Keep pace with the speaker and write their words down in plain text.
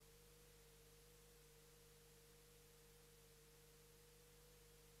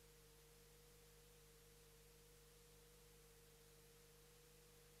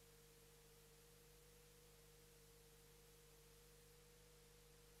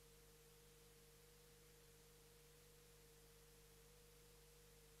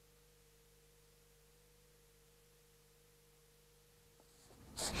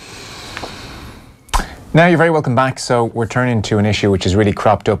Now, you're very welcome back. So we're turning to an issue which has really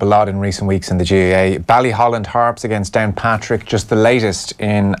cropped up a lot in recent weeks in the GAA. Ballyholland Harps against Downpatrick, just the latest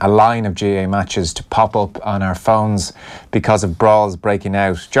in a line of GAA matches to pop up on our phones because of brawls breaking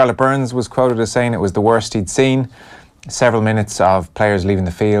out. Jarlath Burns was quoted as saying it was the worst he'd seen. Several minutes of players leaving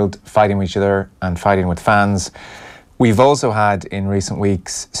the field, fighting with each other and fighting with fans. We've also had in recent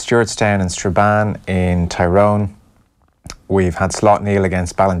weeks Stewartstown and Strabane in Tyrone. We've had Slough-Neil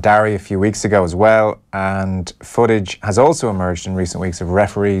against Ballindarry a few weeks ago as well, and footage has also emerged in recent weeks of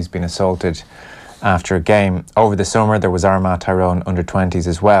referees being assaulted after a game. Over the summer there was Armagh Tyrone under-20s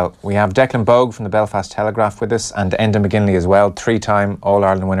as well. We have Declan Bogue from the Belfast Telegraph with us, and Enda McGinley as well, three-time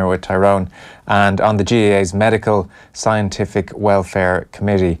All-Ireland winner with Tyrone, and on the GAA's Medical Scientific Welfare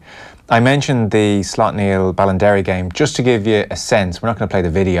Committee. I mentioned the Slough-Neil Ballindarry game just to give you a sense. We're not going to play the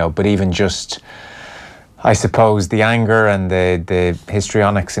video, but even just, I suppose, the anger and the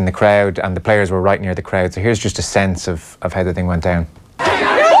histrionics in the crowd, and the players were right near the crowd. So here's just a sense of how the thing went down. What are you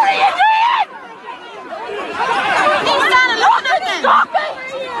doing? He's standing looking at them.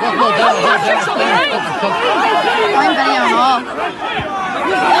 I'm videoing all.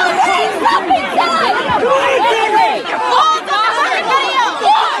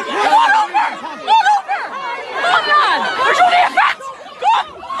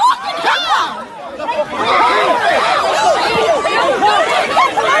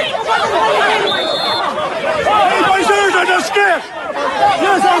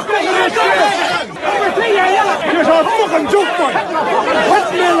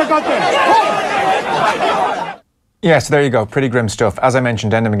 Yeah, so there you go, pretty grim stuff. As I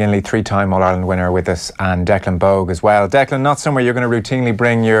mentioned, Enda McGinley, three-time All-Ireland winner with us, and Declan Bogue as well. Declan, not somewhere you're going to routinely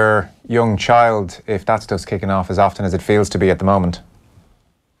bring your young child if that stuff's kicking off as often as it feels to be at the moment.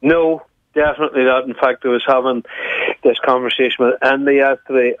 No, definitely not. In fact, I was having this conversation with Andy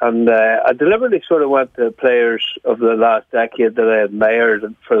yesterday, and I deliberately sort of went to players of the last decade that I admired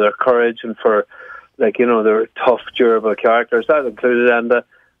for their courage and for, like, you know, their tough, durable characters. That included Enda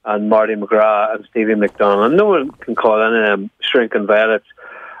and Marty McGrath and Stevie McDonald. And no one can call any of them shrinking violets.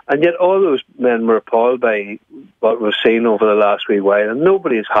 And yet all those men were appalled by what was seen over the last wee while, and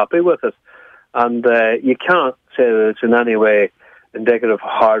nobody is happy with it. And you can't say that it's in any way indicative of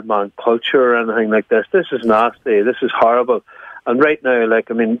hard man culture or anything like this. This is nasty. This is horrible. And right now, like,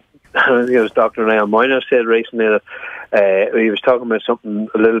 I mean, it was Dr. Niall Moynihan said recently that he was talking about something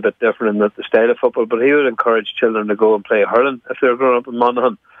a little bit different in the style of football, but he would encourage children to go and play hurling if they were growing up in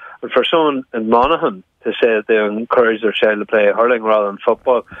Monaghan. And for someone in Monaghan to say that they encourage their child to play hurling rather than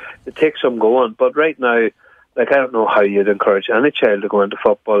football, it takes some going. But right now, like, I don't know how you'd encourage any child to go into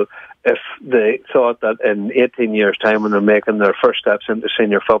football if they thought that in 18 years' time, when they're making their first steps into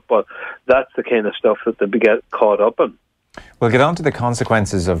senior football, that's the kind of stuff that they get caught up in. We'll get on to the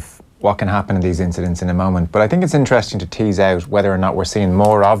consequences of what can happen in these incidents in a moment, but I think it's interesting to tease out whether or not we're seeing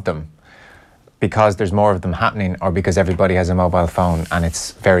more of them because there's more of them happening, or because everybody has a mobile phone and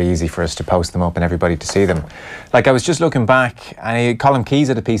it's very easy for us to post them up and everybody to see them. Like, I was just looking back, and Colin Keys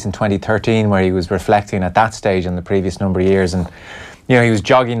had a piece in 2013 where he was reflecting at that stage on the previous number of years, and you know, he was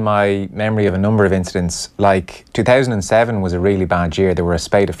jogging my memory of a number of incidents. Like 2007 was a really bad year. There were a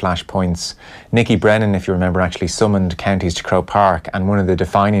spate of flash points. Nicky Brennan, if you remember, actually summoned counties to Croke Park, and one of the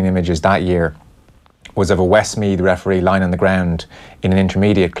defining images that year was of a Westmeath referee lying on the ground in an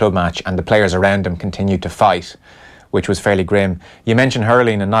intermediate club match, and the players around him continued to fight, which was fairly grim. You mentioned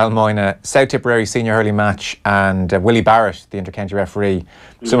hurling, and Niall Moynihan, South Tipperary senior hurling match, and Willie Barrett, the inter-county referee,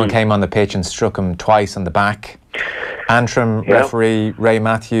 someone came on the pitch and struck him twice on the back. Antrim referee Ray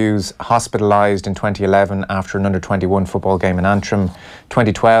Matthews hospitalised in 2011 after an under-21 football game in Antrim.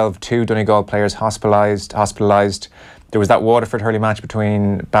 2012, two Donegal players hospitalised. There was that Waterford hurling match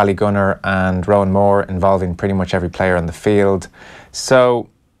between Ballygunner and Rowan Moore involving pretty much every player on the field. So,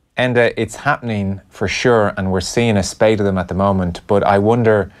 Enda, it's happening for sure, and we're seeing a spate of them at the moment, but I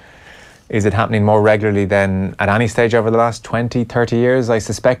wonder, is it happening more regularly than at any stage over the last 20, 30 years? I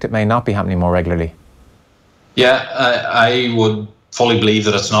suspect it may not be happening more regularly. Yeah, I would fully believe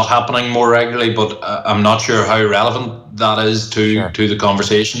that it's not happening more regularly, but I'm not sure how relevant that is to the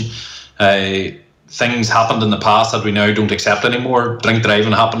conversation. Things happened in the past that we now don't accept anymore. Drink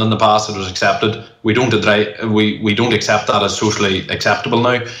driving happened in the past; it was accepted. We don't accept that as socially acceptable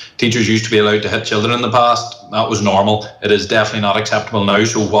now. Teachers used to be allowed to hit children in the past; that was normal. It is definitely not acceptable now.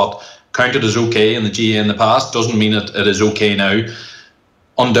 So what counted as okay in the GAA in the past doesn't mean it is okay now.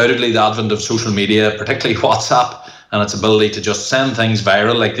 Undoubtedly, the advent of social media, particularly WhatsApp, and its ability to just send things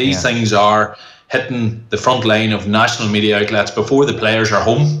viral, like these things are hitting the front line of national media outlets before the players are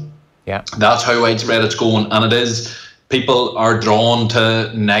home. Yeah, that's how widespread it's going, and it is people are drawn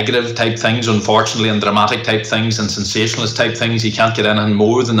to negative type things, unfortunately, and dramatic type things and sensationalist type things. You can't get anything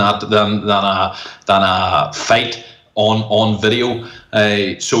more than that than a fight on video.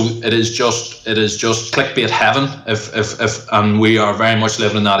 So it is just clickbait heaven if and we are very much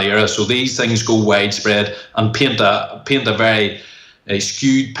living in that era. So these things go widespread and paint a very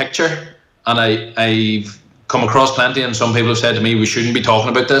skewed picture. And I've come across plenty, and some people have said to me, we shouldn't be talking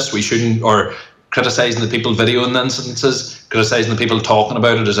about this, we shouldn't, or criticising the people videoing the incidences, criticising the people talking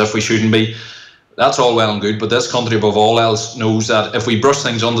about it as if we shouldn't be. That's all well and good, but this country above all else knows that if we brush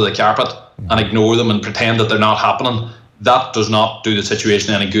things under the carpet and ignore them and pretend that they're not happening, that does not do the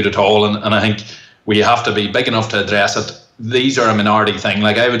situation any good at all. And I think we have to be big enough to address it. These are a minority thing.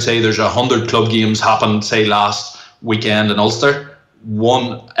 Like I would say there's 100 club games happened, say last weekend in Ulster.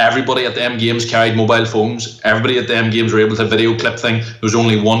 Everybody at them games carried mobile phones. Everybody at them games were able to video clip thing. There was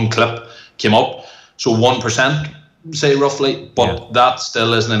only one clip came up. So 1%, say roughly, but that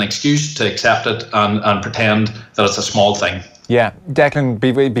still isn't an excuse to accept it and pretend that it's a small thing. Yeah. Declan,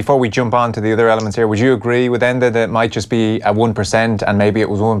 before we jump on to the other elements here, would you agree with Enda that it might just be a 1% and maybe it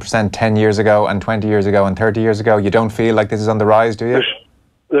was 1% 10 years ago and 20 years ago and 30 years ago? You don't feel like this is on the rise, do you?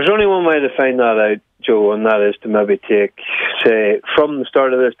 There's only one way to find that out, Joe, and that is to maybe take, say, from the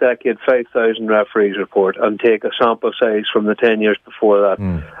start of this decade, 5,000 referees report and take a sample size from the 10 years before that.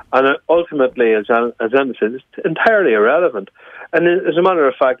 And ultimately, as Enda said, it's entirely irrelevant. And as a matter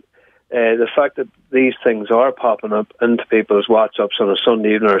of fact, the fact that these things are popping up into people's WhatsApps on a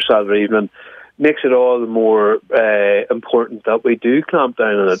Sunday evening or Saturday evening makes it all the more important that we do clamp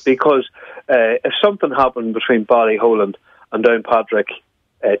down on it. Because if something happened between Ballyholland and Downpatrick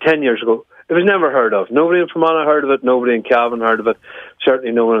 10 years ago, it was never heard of. Nobody in Fermanagh heard of it. Nobody in Cavan heard of it.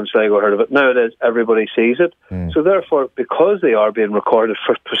 Certainly no one in Sligo heard of it. Nowadays, everybody sees it. So therefore, because they are being recorded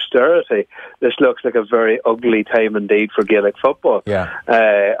for posterity, this looks like a very ugly time indeed for Gaelic football.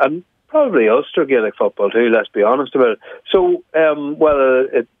 And probably Ulster Gaelic football too, let's be honest about it. So whether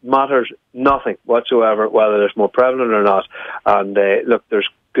it matters nothing whatsoever, whether it's more prevalent or not. And look, there's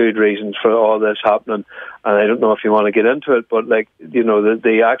good reasons for all this happening. And I don't know if you want to get into it, but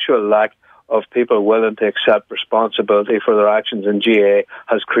the actual lack of people willing to accept responsibility for their actions in GAA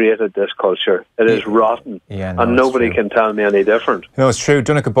has created this culture. It is rotten, and nobody can tell me any different. No, it's true.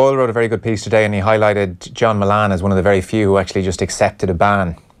 Donncha Boyle wrote a very good piece today, and he highlighted John Milan as one of the very few who actually just accepted a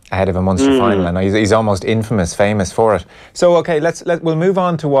ban ahead of a Munster final, and he's almost famous for it. So, okay, we'll move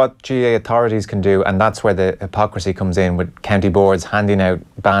on to what GAA authorities can do, and that's where the hypocrisy comes in, with county boards handing out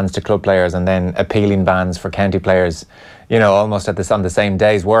bans to club players and then appealing bans for county players, almost on the same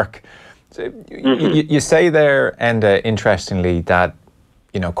day's work. So you say there, Enda, interestingly, that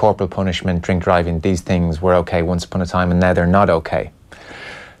corporal punishment, drink driving, these things were okay once upon a time, and now they're not okay.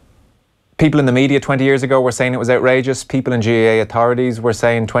 People in the media 20 years ago were saying it was outrageous. People in GAA authorities were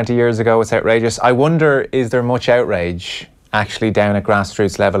saying 20 years ago it's outrageous. I wonder, is there much outrage actually down at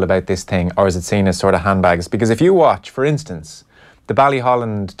grassroots level about this thing, or is it seen as sort of handbags? Because if you watch, for instance, the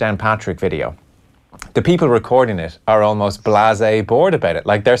Ballyholland Downpatrick video, the people recording it are almost blasé bored about it.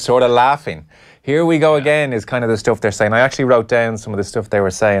 Like, they're sort of laughing. Here we go again is kind of the stuff they're saying. I actually wrote down some of the stuff they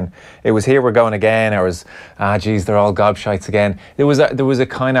were saying. It was here we're going again, or was, geez, they're all gobshites again. There was a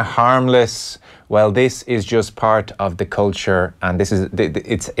kind of harmless, well, this is just part of the culture and this is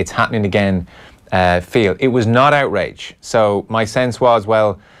it's happening again feel. It was not outrage. So my sense was,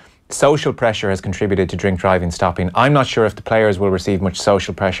 well, social pressure has contributed to drink driving stopping. I'm not sure if the players will receive much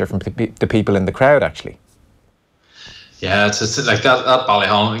social pressure from the people in the crowd, actually. Yeah, it's like that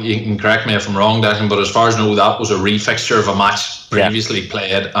Ballyholland, you can correct me if I'm wrong, Declan, but as far as I know, that was a refixture of a match previously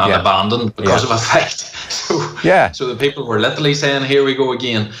played and abandoned because of a fight. So the people were literally saying, here we go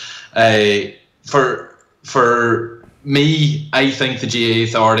again. For me, I think the GAA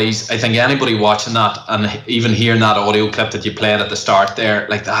authorities, I think anybody watching that and even hearing that audio clip that you played at the start there,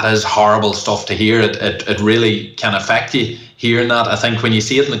 like, that is horrible stuff to hear. It really can affect you hearing that. I think when you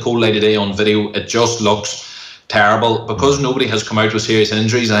see it in the cold light of day on video, it just looks terrible. Because nobody has come out with serious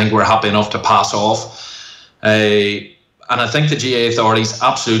injuries, I think we're happy enough to pass off. And I think the GAA authorities,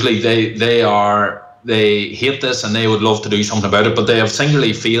 absolutely, they hate this and they would love to do something about it, but they have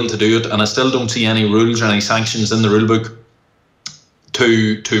singularly failed to do it, and I still don't see any rules or any sanctions in the rulebook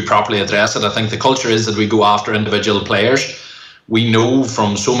to properly address it. I think the culture is that we go after individual players. We know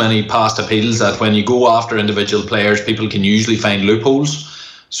from so many past appeals that when you go after individual players, people can usually find loopholes.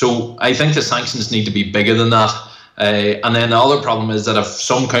 So I think the sanctions need to be bigger than that. And then the other problem is that if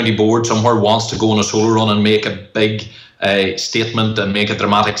some county board somewhere wants to go on a solo run and make a big statement and make a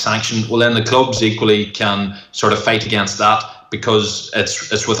dramatic sanction, well, then the clubs equally can sort of fight against that because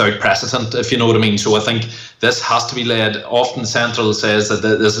it's without precedent, if you know what I mean. So I think this has to be led. Often Central says that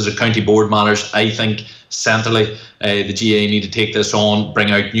this is a county board matters. I think centrally the GAA need to take this on,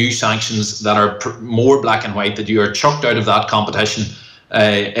 bring out new sanctions that are more black and white, that you are chucked out of that competition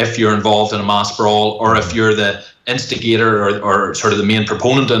if you're involved in a mass brawl, or if you're the instigator or sort of the main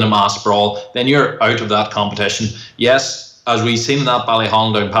proponent in a mass brawl, then you're out of that competition. Yes, as we've seen in that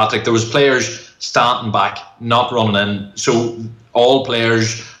Ballyholland down Patrick, there was players standing back, not running in. So all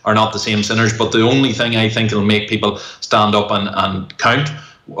players are not the same sinners, but the only thing I think will make people stand up and count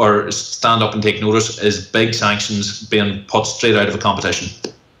or stand up and take notice is big sanctions being put straight out of a competition.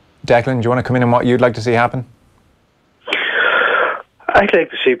 Declan, do you want to come in on what you'd like to see happen? I'd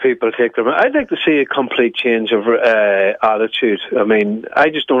like to see people take them. I'd like to see a complete change of attitude. I mean, I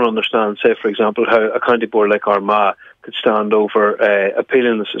just don't understand, say, for example, how a county board like Armagh could stand over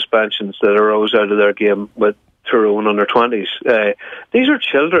appealing the suspensions that arose out of their game with Tyrone under-20s. These are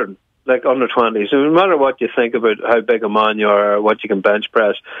children, like under-20s. No matter what you think about how big a man you are or what you can bench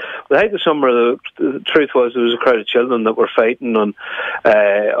press, the height of summer, the truth was there was a crowd of children that were fighting on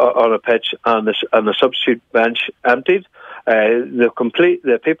a pitch, and the substitute bench emptied.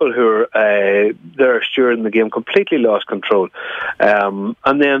 The people who were there steering the game completely lost control,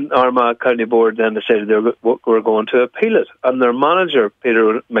 and then Armagh County Board then decided they were going to appeal it, and their manager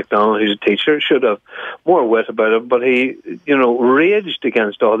Peter McDonald, who's a teacher, should have more wit about him, but he raged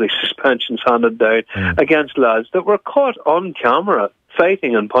against all these suspensions handed down against lads that were caught on camera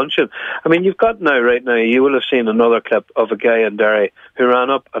fighting and punching. I mean, you've got right now, you will have seen another clip of a guy in Derry who ran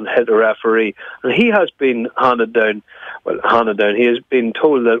up and hit a referee, and he has been handed down. He has been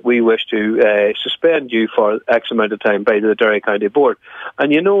told that we wish to suspend you for X amount of time by the Derry County Board.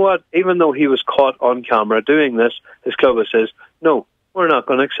 And you know what? Even though he was caught on camera doing this, his club says, no, we're not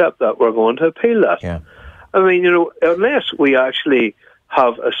going to accept that. We're going to appeal that. Yeah. I mean, unless we actually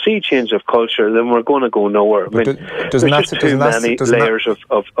have a sea change of culture, then we're going to go nowhere. But I mean, there's just too many layers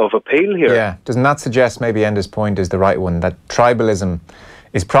of appeal here. Yeah. Doesn't that suggest maybe Enda's point is the right one, that tribalism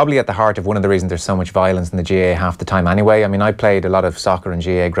is probably at the heart of one of the reasons there's so much violence in the GAA half the time anyway? I mean, I played a lot of soccer in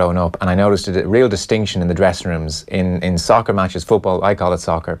GAA growing up, and I noticed a real distinction in the dressing rooms. In soccer matches, football, I call it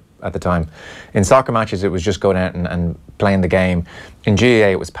soccer at the time. In soccer matches, it was just going out and playing the game. In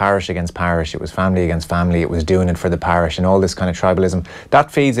GAA, it was parish against parish, it was family against family, it was doing it for the parish, and all this kind of tribalism.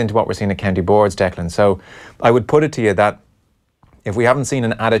 That feeds into what we're seeing at county boards, Declan. So I would put it to you that if we haven't seen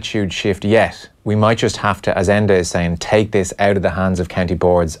an attitude shift yet, we might just have to, as Enda is saying, take this out of the hands of county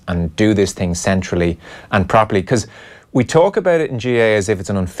boards and do this thing centrally and properly. Because we talk about it in GAA as if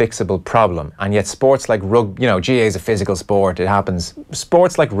it's an unfixable problem, and yet sports like rugby, GAA is a physical sport, it happens.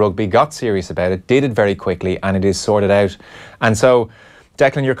 Sports like rugby got serious about it, did it very quickly, and it is sorted out. And so,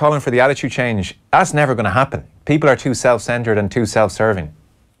 Declan, you're calling for the attitude change. That's never going to happen. People are too self-centred and too self-serving.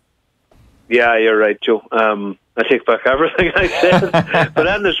 Yeah, you're right, Joe. I take back everything I said. But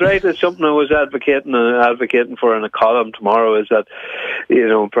Enda's right. It's something I was advocating for in a column tomorrow, is that,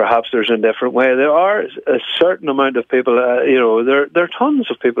 perhaps there's a different way. There are a certain amount of people, there are tons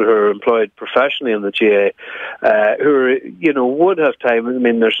of people who are employed professionally in the GAA who would have time. I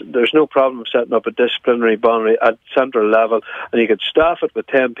mean, there's no problem setting up a disciplinary boundary at central level, and you could staff it with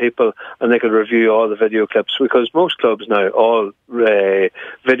 10 people and they could review all the video clips, because most clubs now all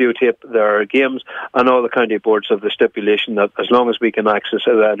videotape their games, and all the county boards have the stipulation that as long as we can access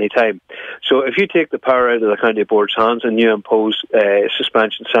it at any time. So if you take the power out of the county board's hands and you impose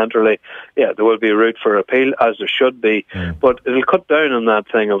suspension centrally, there will be a route for appeal, as there should be, but it'll cut down on that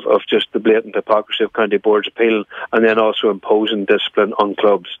thing of just the blatant hypocrisy of county boards appealing and then also imposing discipline on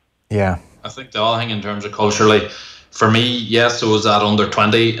clubs. Yeah. I think the other thing in terms of culturally, for me, yes, there was that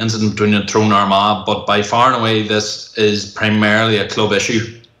under-20 incident between Tyrone and Armagh, but by far and away this is primarily a club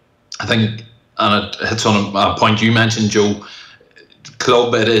issue. I think, and it hits on a point you mentioned, Joe,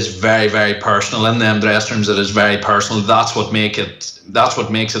 club, it is very, very personal. In them dressing rooms, it is very personal. That's what makes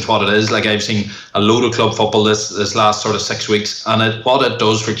it what it is. Like, I've seen a load of club football this last sort of 6 weeks, and what it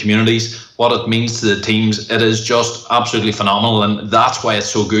does for communities, what it means to the teams, it is just absolutely phenomenal, and that's why it's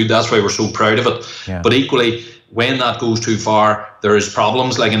so good. That's why we're so proud of it. Yeah. But equally, when that goes too far, there is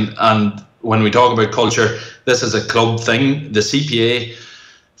problems. Like, and when we talk about culture, this is a club thing. The CPA,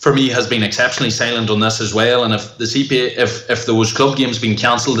 for me, has been exceptionally silent on this as well. And if the CPA, if there was club games being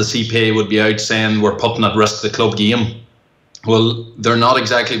cancelled, the CPA would be out saying we're putting at risk the club game. Well, they're not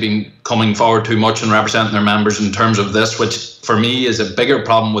exactly been coming forward too much and representing their members in terms of this, which for me is a bigger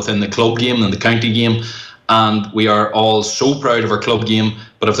problem within the club game than the county game. And we are all so proud of our club game,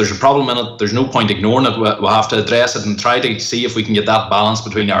 but if there's a problem in it, there's no point ignoring it. We'll have to address it and try to see if we can get that balance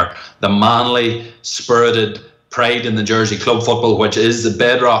between the manly, spirited, pride in the jersey, club football, which is the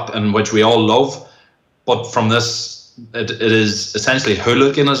bedrock and which we all love. But from this, it is essentially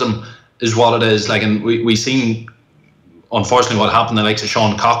hooliganism is what it is. Like, and we seen, unfortunately, what happened to the likes of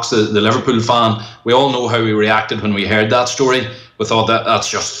Sean Cox, the Liverpool fan. We all know how we reacted when we heard that story. We thought that's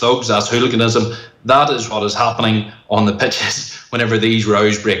just thugs, that's hooliganism. That is what is happening on the pitches whenever these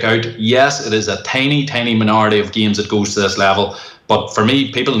rows break out. Yes, it is a tiny, tiny minority of games that goes to this level. But for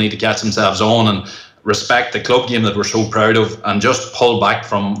me, people need to catch themselves on and respect the club game that we're so proud of, and just pull back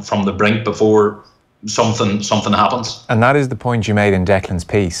from the brink before something happens. And that is the point you made in Declan's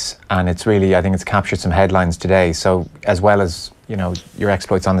piece, and it's really, I think it's captured some headlines today. So as well as, you know, your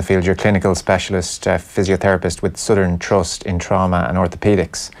exploits on the field, you're clinical specialist physiotherapist with Southern Trust in trauma and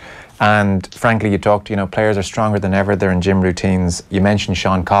orthopaedics. And frankly, you talked, you know, players are stronger than ever. They're in gym routines. You mentioned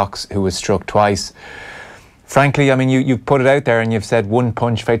Sean Cox, who was struck twice. Frankly, I mean, you've put it out there and you've said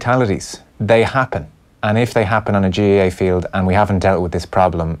one-punch fatalities. They happen. And if they happen on a GAA field and we haven't dealt with this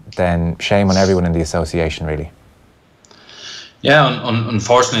problem, then shame on everyone in the association, really. Yeah,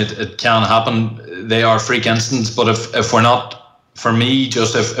 unfortunately, it can happen. They are freak incidents, but if we're not, for me,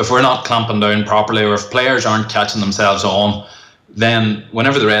 just if we're not clamping down properly, or if players aren't catching themselves on, then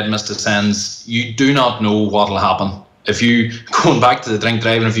whenever the red mist descends, you do not know what will happen. If you, going back to the drink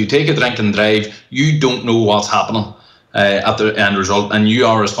drive, and if you take a drink and drive, you don't know what's happening at the end result, and you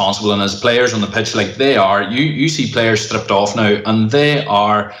are responsible. And as players on the pitch, like they are, you see players stripped off now, and they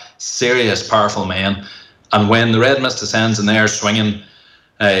are serious, powerful men. And when the red mist descends and they are swinging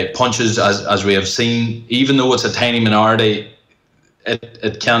punches, as we have seen, even though it's a tiny minority,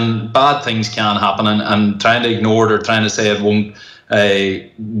 bad things can happen, and trying to ignore it or trying to say it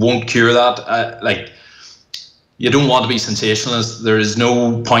won't cure that. Like, you don't want to be sensationalist. There is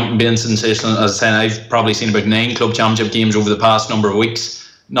no point in being sensational. As I said, I've probably seen about 9 club championship games over the past number of weeks.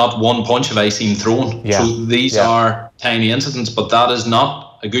 Not one punch have I seen thrown. Yeah. So these are tiny incidents, but that is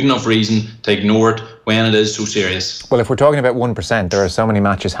not a good enough reason to ignore it when it is so serious. Well, if we're talking about 1%, there are so many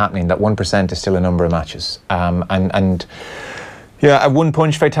matches happening that 1% is still a number of matches. And yeah, a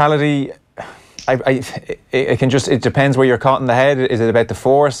one-punch fatality, it depends where you're caught in the head. Is it about the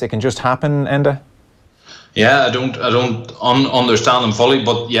force? It can just happen, Enda? Yeah, I don't understand them fully,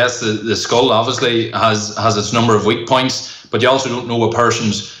 but yes, the skull obviously has its number of weak points, but you also don't know a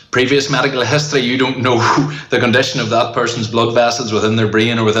person's previous medical history. You don't know the condition of that person's blood vessels within their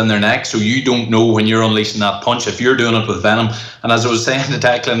brain or within their neck, so you don't know when you're unleashing that punch if you're doing it with venom. And as I was saying to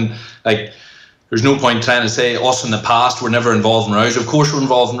Declan, like, there's no point trying to say us in the past were never involved in rows. Of course we're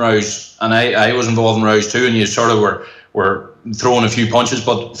involved in rows, and I was involved in rows too, and you sort of were throwing a few punches,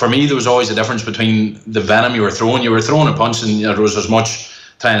 but for me there was always a difference between the venom you were throwing. You were throwing a punch and there was as much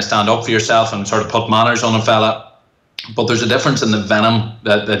trying to stand up for yourself and sort of put manners on a fella, but there's a difference in the venom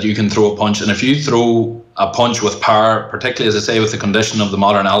that you can throw a punch. And if you throw a punch with power, particularly, as I say, with the condition of the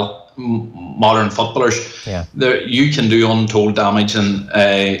modern footballers, you can do untold damage. And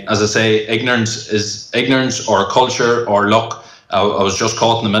as I say, ignorance or culture or luck. I was just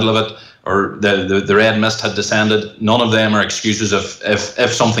caught in the middle of it, or the red mist had descended. None of them are excuses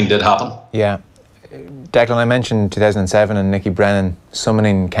if something did happen. Yeah. Declan, I mentioned 2007 and Nicky Brennan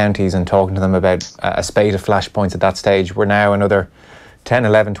summoning counties and talking to them about a spate of flashpoints at that stage. We're now another 10,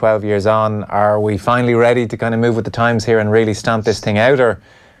 11, 12 years on. Are we finally ready to kind of move with the times here and really stamp this thing out, or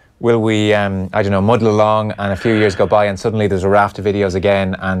will we, I don't know, muddle along and a few years go by and suddenly there's a raft of videos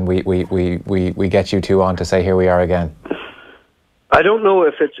again and we get you two on to say here we are again? I don't know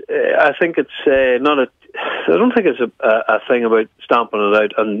if it's. I think it's not a. I don't think it's a thing about stamping it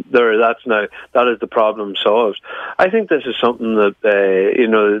out and that is the problem solved. I think this is something that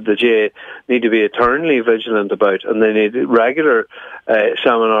the GAA need to be eternally vigilant about, and they need regular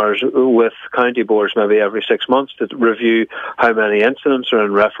seminars with county boards maybe every 6 months to review how many incidents are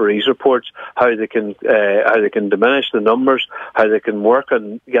in referees' reports, how they can diminish the numbers, how they can work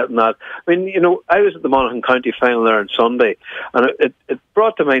on getting that. I mean, I was at the Monaghan County final there on Sunday, and it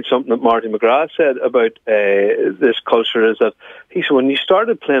brought to mind something that Marty McGrath said about this culture, is that he said when you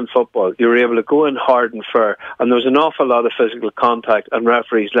started playing football, you were able to go in hard and fair, and there was an awful lot of physical contact, and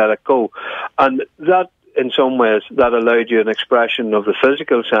referees let it go, and that, in some ways, that allowed you an expression of the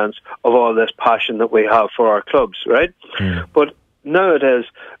physical sense of all this passion that we have for our clubs, right? But nowadays,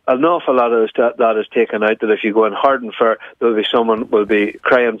 an awful lot of that is taken out, that if you go in hard and fair, there'll be someone will be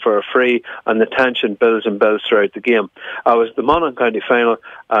crying for a free, and the tension builds and builds throughout the game. I was the Monaghan County final,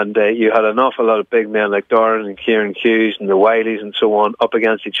 and you had an awful lot of big men like Doran and Kieran Hughes and the Wileys and so on up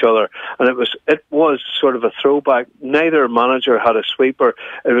against each other, and it was sort of a throwback. Neither manager had a sweeper.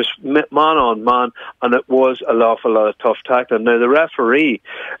 It was man on man, and it was an awful lot of tough tackling. Now the referee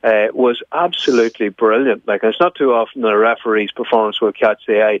was absolutely brilliant. Like, it's not too often that a referee's performance will catch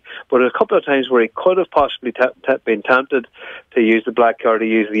the eye, but a couple of times where he could have possibly been tempted to use the black card, to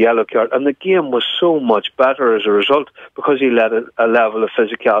use the yellow card, and the game was so much better as a result, because he let a level of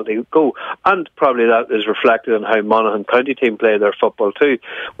physicality go, and probably that is reflected in how Monaghan County team play their football too,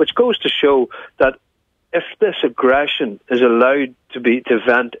 which goes to show that if this aggression is allowed to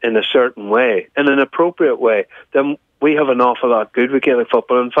vent in a certain way, in an appropriate way, then we have an awful lot good with Gaelic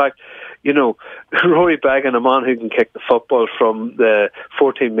football. In fact, you know, Rory Beggan, a man who can kick the football from the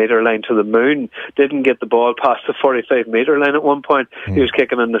 14-metre line to the moon, didn't get the ball past the 45-metre line at one point. He was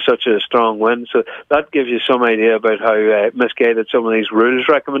kicking into such a strong wind. So that gives you some idea about how misguided some of these rules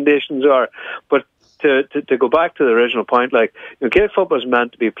recommendations are. But to go back to the original point, like, you know, Gaelic football is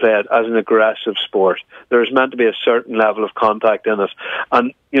meant to be played as an aggressive sport. There is meant to be a certain level of contact in it.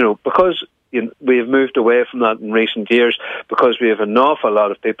 And, you know, because we have moved away from that in recent years, because we have an awful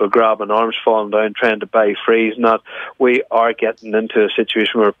lot of people grabbing arms, falling down, trying to buy frees and that, we are getting into a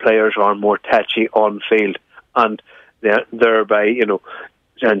situation where players are more touchy on field, and thereby, you know,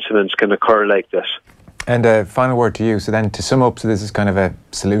 incidents can occur like this. And a final word to you. So then, to sum up, so this is kind of a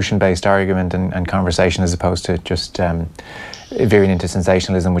solution-based argument and conversation, as opposed to just veering into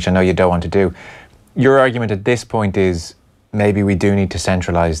sensationalism, which I know you don't want to do. Your argument at this point is, maybe we do need to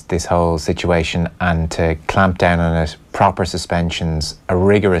centralise this whole situation and to clamp down on it, proper suspensions, a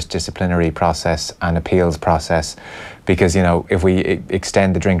rigorous disciplinary process and appeals process, because, you know, if we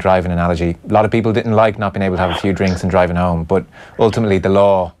extend the drink driving analogy, a lot of people didn't like not being able to have a few drinks and driving home, but ultimately the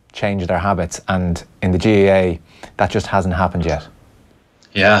law changed their habits, and in the GAA that just hasn't happened yet.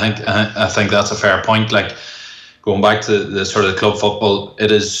 Yeah, I think that's a fair point. Like, going back to the sort of club football,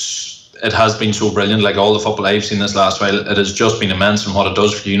 it has been so brilliant. Like, all the football I've seen this last while, it has just been immense, and what it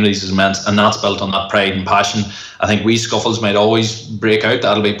does for communities is immense, and that's built on that pride and passion. I think wee scuffles might always break out.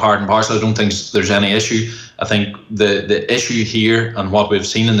 That'll be part and parcel. I don't think there's any issue. I think the issue here, and what we've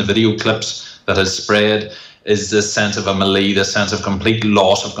seen in the video clips that has spread, is this sense of a melee, this sense of complete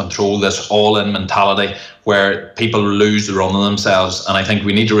loss of control, this all-in mentality where people lose the run of themselves. And I think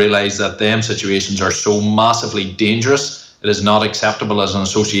we need to realise that them situations are so massively dangerous. It is not acceptable as an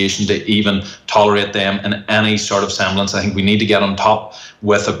association to even tolerate them in any sort of semblance. I think we need to get on top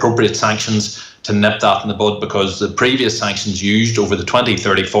with appropriate sanctions to nip that in the bud, because the previous sanctions used over the 20,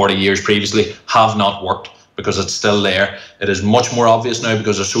 30, 40 years previously have not worked, because it's still there. It is much more obvious now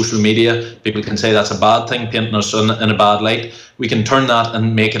because of social media. People can say that's a bad thing, painting us in a bad light. We can turn that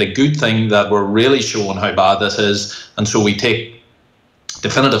and make it a good thing, that we're really showing how bad this is. And so we take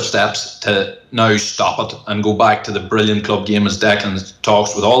definitive steps to now stop it and go back to the brilliant club game, as Declan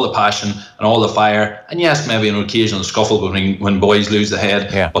talks, with all the passion and all the fire. And yes, maybe an occasional scuffle when boys lose the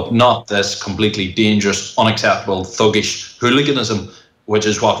head, but not this completely dangerous, unacceptable, thuggish hooliganism, which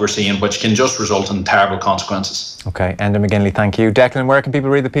is what we're seeing, which can just result in terrible consequences. Okay, Enda McGinley, thank you. Declan, where can people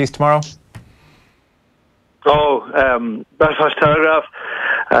read the piece tomorrow? Belfast Telegraph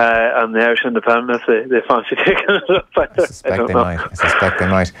and the Irish Independent, if they fancy taking it up. I suspect they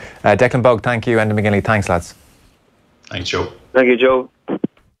might. Declan Bogue, thank you. Enda McGinley, thanks, lads. Thanks, Joe. Thank you, Joe.